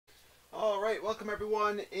Alright, welcome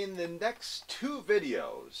everyone. In the next two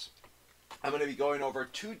videos, I'm going to be going over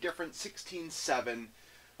two different 16-7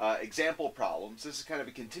 example problems. This is kind of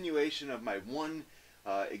a continuation of my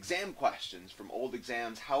exam questions from old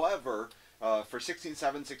exams. However, for 16-7,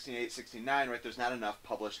 16-8, 16-9, right, there's not enough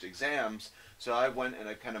published exams, so I went and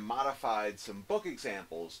I kind of modified some book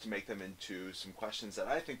examples to make them into some questions that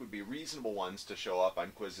I think would be reasonable ones to show up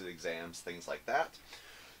on quizzes, exams, things like that.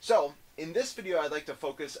 So, in this video I'd like to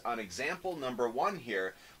focus on example number 1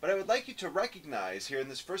 here, but I would like you to recognize here in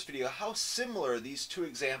this first video how similar these two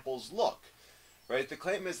examples look. Right? The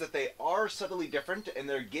claim is that they are subtly different and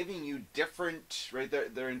they're giving you different, right,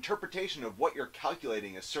 their interpretation of what you're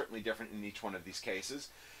calculating is certainly different in each one of these cases.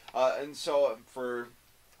 And so for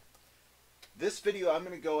this video I'm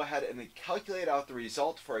going to go ahead and calculate out the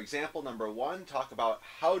result for example number 1, talk about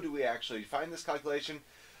how do we actually find this calculation,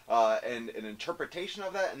 and an interpretation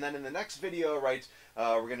of that, and then in the next video, right,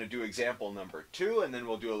 we're going to do example number 2, and then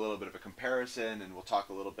we'll do a little bit of a comparison, and we'll talk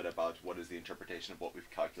a little bit about what is the interpretation of what we've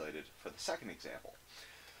calculated for the second example.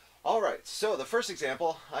 Alright, so the first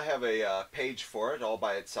example, I have a page for it all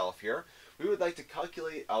by itself here. We would like to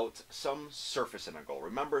calculate out some surface integral.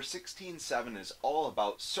 Remember, 16-7 is all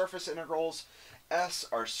about surface integrals. S,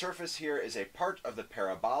 our surface here, is a part of the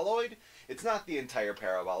paraboloid. It's not the entire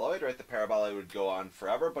paraboloid, right? The paraboloid would go on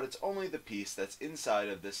forever, but it's only the piece that's inside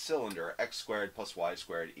of this cylinder, x squared plus y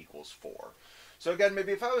squared equals 4. So again,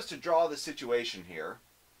 maybe if I was to draw the situation here,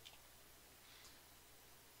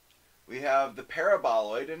 we have the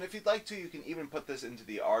paraboloid, and if you'd like to, you can even put this into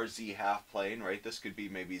the RZ half plane, right? This could be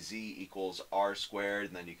maybe z equals r squared,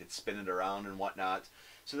 and then you could spin it around and whatnot.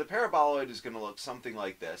 So the paraboloid is going to look something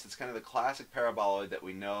like this. It's kind of the classic paraboloid that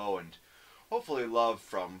we know and hopefully love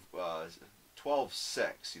from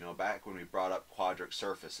 12-6, you know, back when we brought up quadric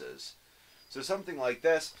surfaces. So something like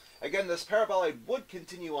this. Again, this paraboloid would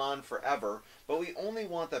continue on forever, but we only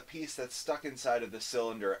want the piece that's stuck inside of the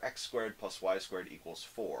cylinder, x squared plus y squared equals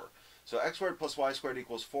 4. So x squared plus y squared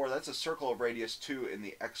equals 4, that's a circle of radius 2 in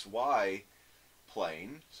the xy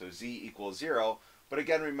plane, so z equals 0. But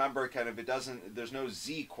again, remember, kind of, there's no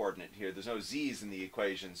z coordinate here, there's no z's in the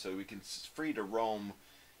equation, so it's free to roam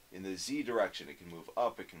in the z direction. It can move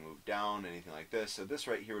up, it can move down, anything like this. So this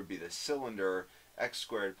right here would be the cylinder, x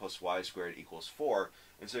squared plus y squared equals 4.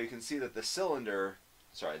 And so you can see that the paraboloid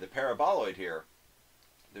here,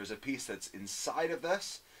 there's a piece that's inside of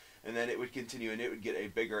this, and then it would continue and it would get a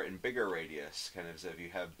bigger and bigger radius, kind of as if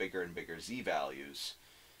you have bigger and bigger z values.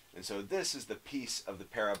 And so this is the piece of the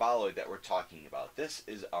paraboloid that we're talking about. This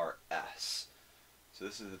is our S. So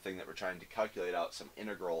this is the thing that we're trying to calculate out some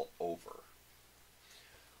integral over.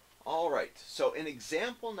 Alright, so in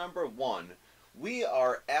example number 1, we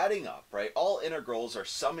are adding up, right? All integrals are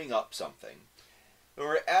summing up something. And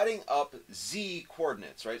we're adding up z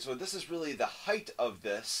coordinates, right? So this is really the height of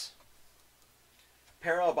this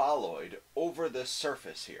paraboloid over this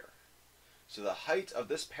surface here. So the height of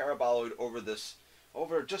this paraboloid over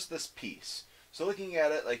just this piece. So looking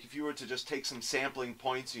at it, like if you were to just take some sampling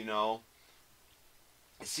points, you know,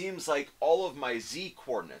 it seems like all of my z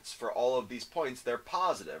coordinates for all of these points, they're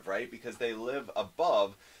positive, right? Because they live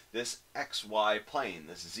above this xy plane,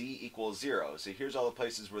 this z equals 0. So here's all the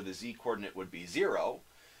places where the z coordinate would be 0.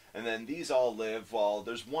 And then these all live, well,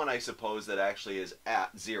 there's one, I suppose, that actually is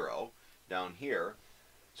at 0 down here.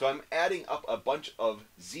 So I'm adding up a bunch of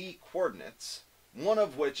z coordinates, one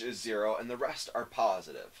of which is 0, and the rest are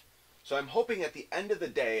positive. So I'm hoping at the end of the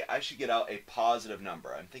day I should get out a positive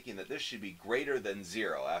number. I'm thinking that this should be greater than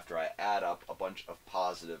 0 after I add up a bunch of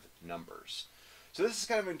positive numbers. So this is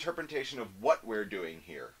kind of an interpretation of what we're doing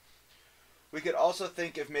here. We could also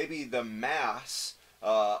think if maybe the mass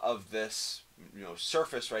of this, you know,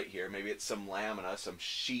 surface right here, maybe it's some lamina, some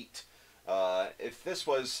sheet, if this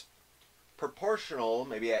was proportional,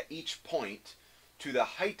 maybe at each point, to the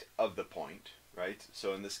height of the point, right?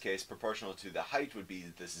 So in this case, proportional to the height would be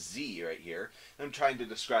this z right here. I'm trying to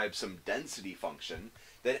describe some density function.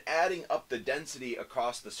 Then adding up the density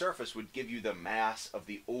across the surface would give you the mass of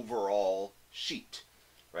the overall sheet,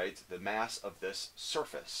 right? The mass of this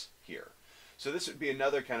surface here. So this would be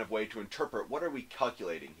another kind of way to interpret what are we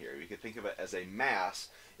calculating here. We could think of it as a mass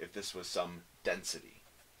if this was some density.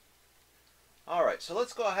 Alright, so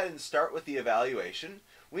let's go ahead and start with the evaluation.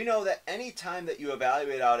 We know that any time that you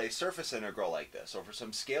evaluate out a surface integral like this, or for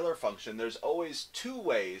some scalar function, there's always two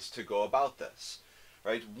ways to go about this.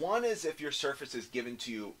 Right? One is if your surface is given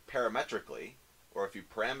to you parametrically, or if you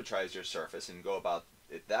parameterize your surface and go about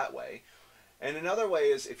it that way. And another way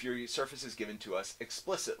is if your surface is given to us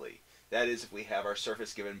explicitly. That is, if we have our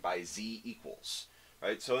surface given by z equals.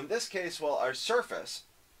 Right? So in this case, well, our surface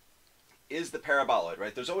is the paraboloid,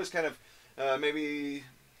 right? There's always kind of maybe,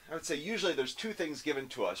 I would say usually there's two things given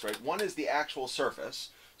to us, right? One is the actual surface.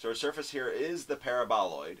 So our surface here is the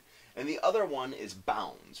paraboloid. And the other one is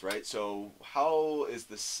bounds, right? So how is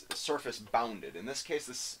this surface bounded? In this case,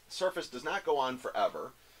 this surface does not go on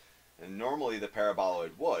forever. And normally the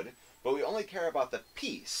paraboloid would. But we only care about the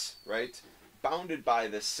piece, right? Bounded by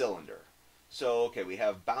this cylinder. So, okay, we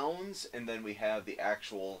have bounds, and then we have the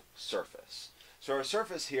actual surface. So our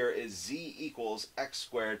surface here is z equals x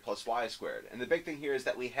squared plus y squared. And the big thing here is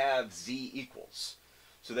that we have z equals.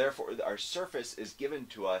 So therefore, our surface is given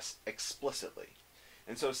to us explicitly.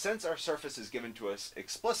 And so since our surface is given to us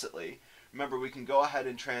explicitly, remember we can go ahead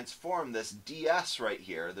and transform this ds right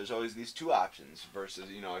here. There's always these two options versus,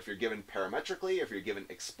 if you're given parametrically, if you're given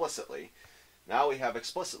explicitly. Now we have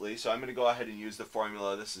explicitly, so I'm going to go ahead and use the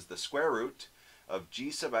formula. This is the square root of g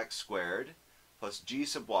sub x squared plus g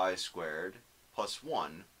sub y squared plus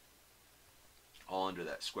 1, all under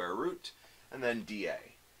that square root, and then dA.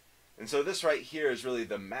 And so this right here is really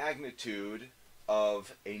the magnitude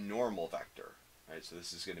of a normal vector. Right? So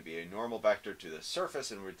this is going to be a normal vector to the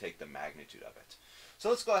surface, and we're going to take the magnitude of it. So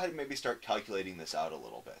let's go ahead and maybe start calculating this out a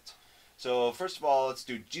little bit. So first of all, let's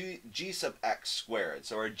do g sub x squared.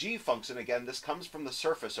 So our g function, again, this comes from the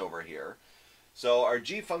surface over here. So our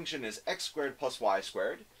g function is x squared plus y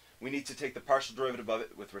squared. We need to take the partial derivative of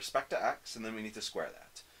it with respect to x, and then we need to square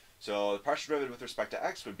that. So the partial derivative with respect to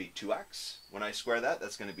x would be 2x. When I square that,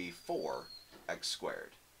 that's going to be 4x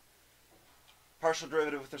squared. Partial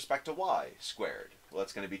derivative with respect to y squared. Well,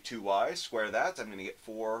 that's going to be 2y. Square that, I'm going to get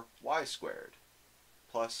 4y squared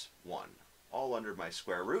plus 1, all under my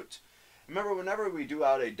square root. Remember, whenever we do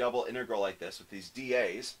out a double integral like this with these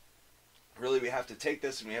dAs, really we have to take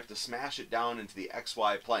this and we have to smash it down into the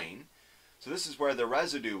xy plane. So this is where the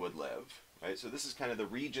residue would live, right? So this is kind of the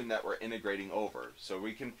region that we're integrating over. So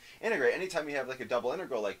we can integrate, anytime you have like a double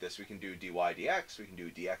integral like this, we can do dy dx, we can do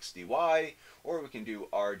dx dy, or we can do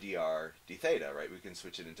r dr d theta, right? We can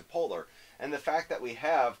switch it into polar. And the fact that we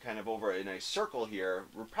have kind of over a nice circle here,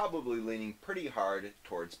 we're probably leaning pretty hard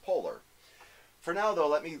towards polar. For now though,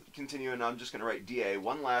 let me continue, and I'm just going to write dA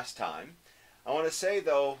one last time. I want to say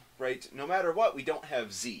though, right, no matter what, we don't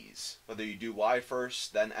have z's. Whether you do y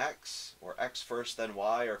first, then x, or x first, then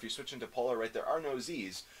y, or if you switch into polar, right, there are no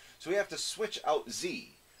z's. So we have to switch out z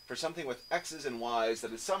for something with x's and y's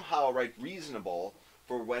that is somehow, right, reasonable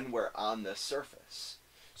for when we're on this surface.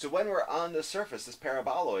 So when we're on the surface, this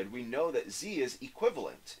paraboloid, we know that z is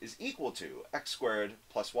equivalent, is equal to x squared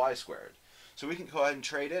plus y squared. So we can go ahead and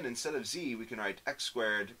trade in, instead of z, we can write x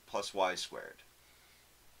squared plus y squared.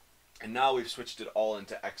 And now we've switched it all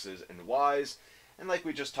into x's and y's. And like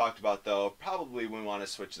we just talked about though, probably we want to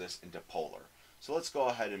switch this into polar. So let's go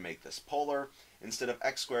ahead and make this polar. Instead of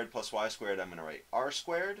x squared plus y squared, I'm going to write r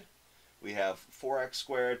squared. We have 4x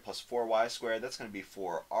squared plus 4y squared. That's going to be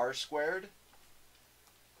 4r squared.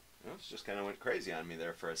 It just kind of went crazy on me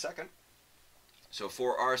there for a second. So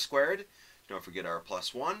 4r squared. Don't forget our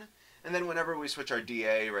plus 1. And then whenever we switch our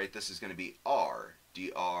dA, right, this is going to be r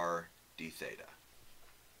dr d theta.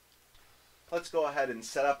 Let's go ahead and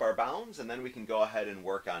set up our bounds, and then we can go ahead and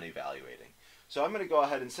work on evaluating. So I'm going to go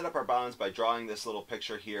ahead and set up our bounds by drawing this little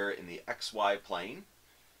picture here in the xy plane.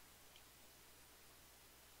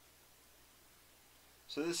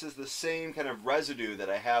 So this is the same kind of residue that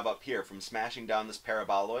I have up here from smashing down this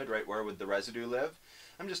paraboloid, right? Where would the residue live?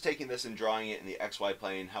 I'm just taking this and drawing it in the xy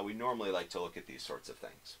plane, how we normally like to look at these sorts of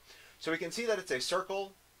things. So we can see that it's a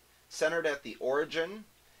circle centered at the origin.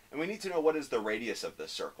 And we need to know what is the radius of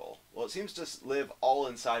this circle. Well, it seems to live all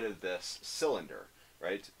inside of this cylinder,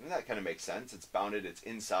 right? And that kind of makes sense. It's bounded, it's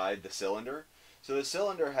inside the cylinder. So the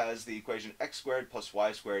cylinder has the equation x squared plus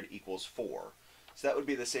y squared equals 4. So that would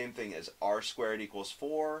be the same thing as r squared equals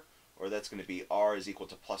 4, or that's going to be r is equal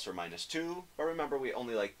to plus or minus 2. But remember, we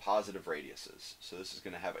only like positive radiuses. So this is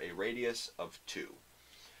going to have a radius of 2.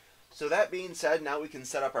 So that being said, now we can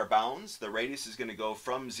set up our bounds. The radius is going to go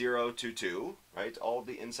from 0 to 2, right? All of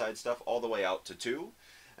the inside stuff all the way out to 2.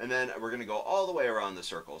 And then we're going to go all the way around the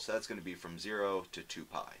circle. So that's going to be from 0 to 2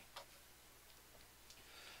 pi.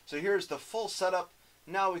 So here's the full setup.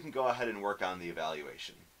 Now we can go ahead and work on the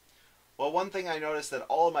evaluation. Well, one thing I noticed that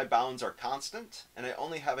all of my bounds are constant, and I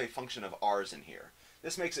only have a function of r's in here.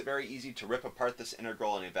 This makes it very easy to rip apart this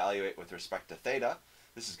integral and evaluate with respect to theta.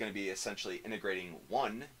 This is going to be essentially integrating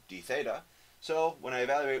 1 d theta. So when I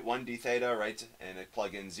evaluate 1 d theta, right, and I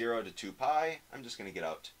plug in 0 to 2 pi, I'm just going to get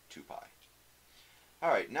out 2 pi.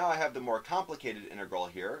 Alright, now I have the more complicated integral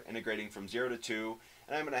here, integrating from 0 to 2,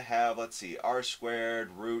 and I'm going to have, let's see, r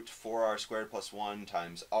squared root 4r squared plus 1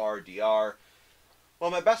 times r dr.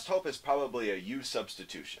 Well, my best hope is probably a u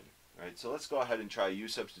substitution. Right, so let's go ahead and try u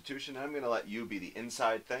substitution. I'm going to let u be the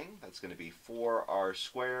inside thing. That's going to be 4r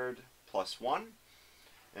squared plus 1.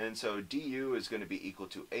 And so du is going to be equal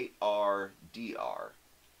to 8r dr.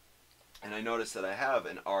 And I notice that I have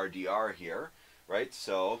an r dr here, right?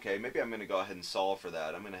 So, okay, maybe I'm going to go ahead and solve for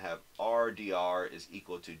that. I'm going to have r dr is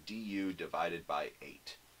equal to du divided by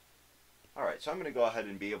 8. All right, so I'm going to go ahead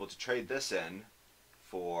and be able to trade this in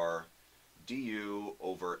for du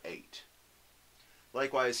over 8.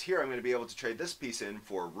 Likewise, here I'm going to be able to trade this piece in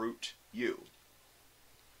for root u.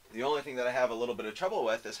 The only thing that I have a little bit of trouble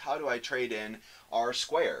with is how do I trade in r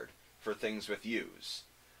squared for things with u's?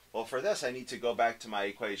 Well, for this I need to go back to my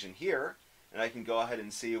equation here, and I can go ahead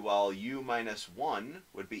and see, well, u minus 1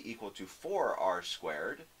 would be equal to 4r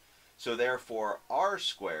squared. So therefore, r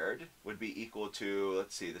squared would be equal to,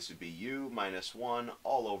 let's see, this would be u minus 1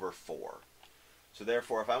 all over 4. So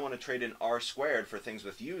therefore, if I want to trade in r squared for things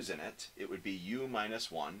with u's in it, it would be u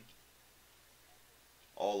minus 1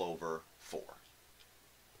 all over 4.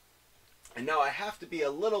 And now I have to be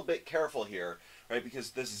a little bit careful here, right?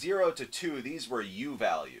 Because this 0 to 2, these were u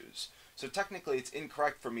values. So technically it's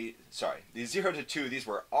incorrect for me, sorry, these 0 to 2, these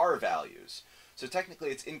were r values. So technically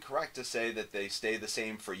it's incorrect to say that they stay the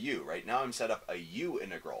same for u, right? Now I'm set up a u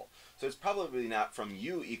integral. So it's probably not from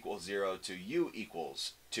u equals 0 to u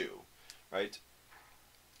equals 2, right?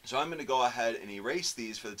 So I'm going to go ahead and erase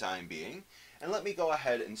these for the time being, and let me go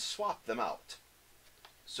ahead and swap them out.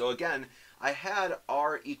 So again, I had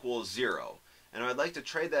r equals 0, and I'd like to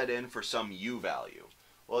trade that in for some u value.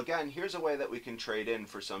 Well, again, here's a way that we can trade in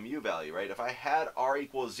for some u value, right? If I had r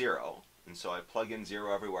equals 0, and so I plug in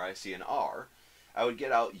 0 everywhere I see an r, I would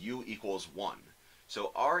get out u equals 1.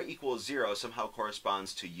 So r equals 0 somehow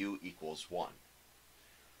corresponds to u equals 1.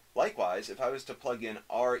 Likewise, if I was to plug in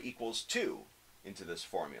r equals 2 into this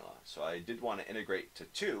formula, so I did want to integrate to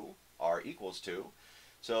 2, r equals 2,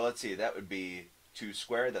 so let's see, that would be 2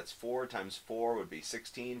 squared, that's 4, times 4 would be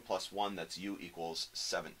 16, plus 1, that's u equals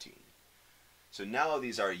 17. So now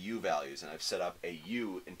these are u values, and I've set up a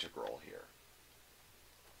u integral here.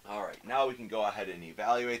 Alright, now we can go ahead and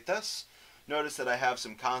evaluate this. Notice that I have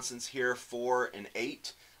some constants here, 4 and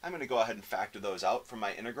 8. I'm going to go ahead and factor those out from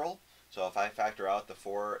my integral. So if I factor out the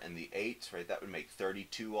 4 and the 8, right, that would make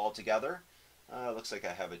 32 altogether. Looks like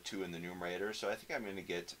I have a 2 in the numerator, so I think I'm going to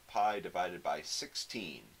get pi divided by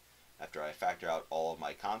 16 after I factor out all of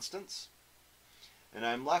my constants. And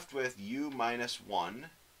I'm left with u minus 1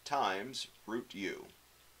 times root u.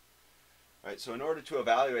 Right, so in order to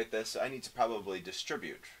evaluate this, I need to probably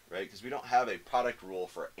distribute, right? Because we don't have a product rule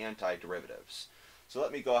for antiderivatives. So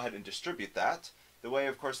let me go ahead and distribute that. The way,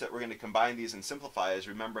 of course, that we're going to combine these and simplify is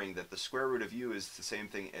remembering that the square root of u is the same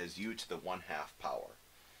thing as u to the 1/2 power.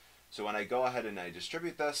 So when I go ahead and I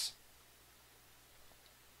distribute this,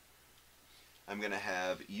 I'm going to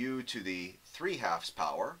have u to the 3/2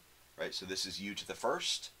 power, right? So this is u to the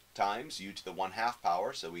first times u to the 1/2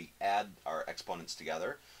 power, so we add our exponents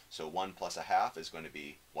together. So 1 plus 1/2 is going to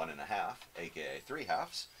be 1.5, aka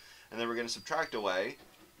 3/2. And then we're going to subtract away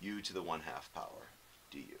u to the 1/2 power,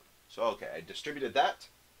 du. So okay, I distributed that.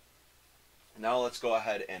 Now let's go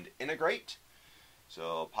ahead and integrate.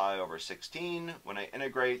 So pi over 16. When I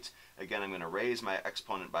integrate, again, I'm going to raise my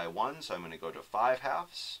exponent by 1, so I'm going to go to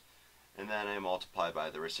 5/2. And then I multiply by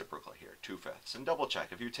the reciprocal here, 2/5. And double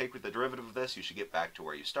check. If you take with the derivative of this, you should get back to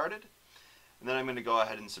where you started. And then I'm going to go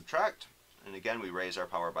ahead and subtract. And again, we raise our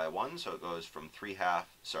power by 1, so it goes from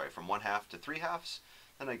 1/2 to 3/2.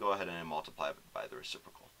 Then I go ahead and I multiply by the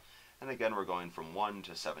reciprocal. And again, we're going from 1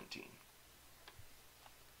 to 17.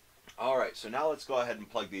 Alright, so now let's go ahead and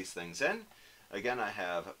plug these things in. Again, I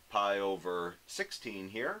have pi over 16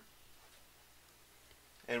 here.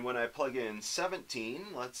 And when I plug in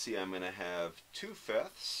 17, let's see, I'm going to have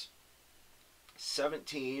 2/5.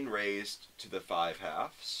 17 raised to the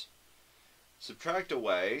 5/2. Subtract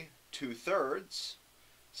away 2/3.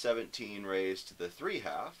 17 raised to the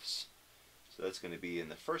 3/2. So that's going to be in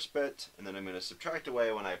the first bit. And then I'm going to subtract away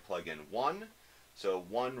when I plug in 1. So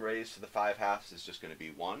 1 raised to the 5/2 is just going to be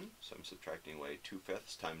 1. So I'm subtracting away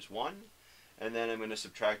 2/5 times 1. And then I'm going to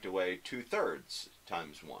subtract away 2/3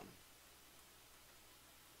 times 1.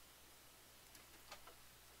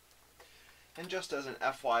 And just as an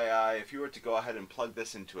FYI, if you were to go ahead and plug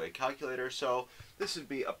this into a calculator, so this would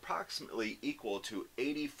be approximately equal to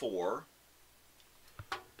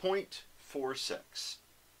 84.46.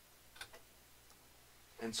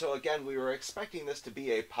 And so again, we were expecting this to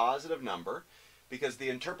be a positive number because the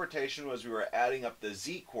interpretation was we were adding up the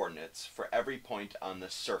z-coordinates for every point on the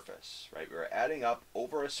surface, right? We were adding up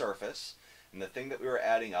over a surface, and the thing that we were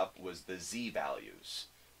adding up was the z values.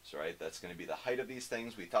 So, right, that's going to be the height of these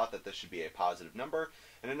things. We thought that this should be a positive number.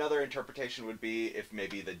 And another interpretation would be if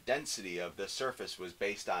maybe the density of the surface was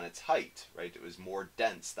based on its height, right? It was more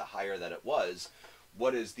dense the higher that it was.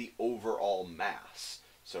 What is the overall mass?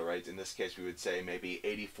 So, right, in this case we would say maybe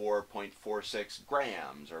 84.46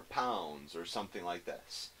 grams or pounds or something like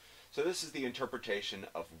this. So this is the interpretation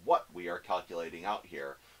of what we are calculating out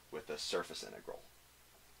here with the surface integral.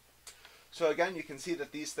 So again, you can see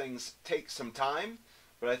that these things take some time,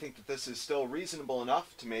 but I think that this is still reasonable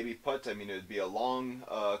enough to maybe put, I mean, it would be a long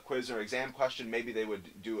quiz or exam question. Maybe they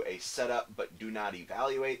would do a setup but do not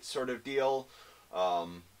evaluate sort of deal.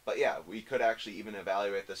 But yeah, we could actually even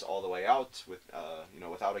evaluate this all the way out with,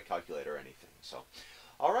 without a calculator or anything. So,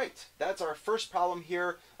 all right, that's our first problem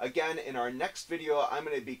here. Again, in our next video, I'm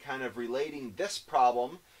going to be kind of relating this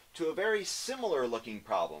problem to a very similar looking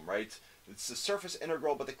problem, right? It's the surface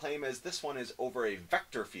integral, but the claim is this one is over a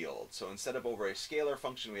vector field. So instead of over a scalar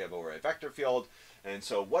function, we have over a vector field. And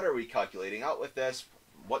so what are we calculating out with this?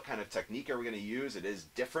 What kind of technique are we going to use? It is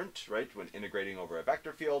different, right, when integrating over a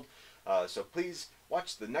vector field. So please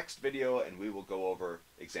watch the next video and we will go over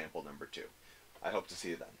example number 2. I hope to see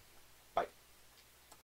you then.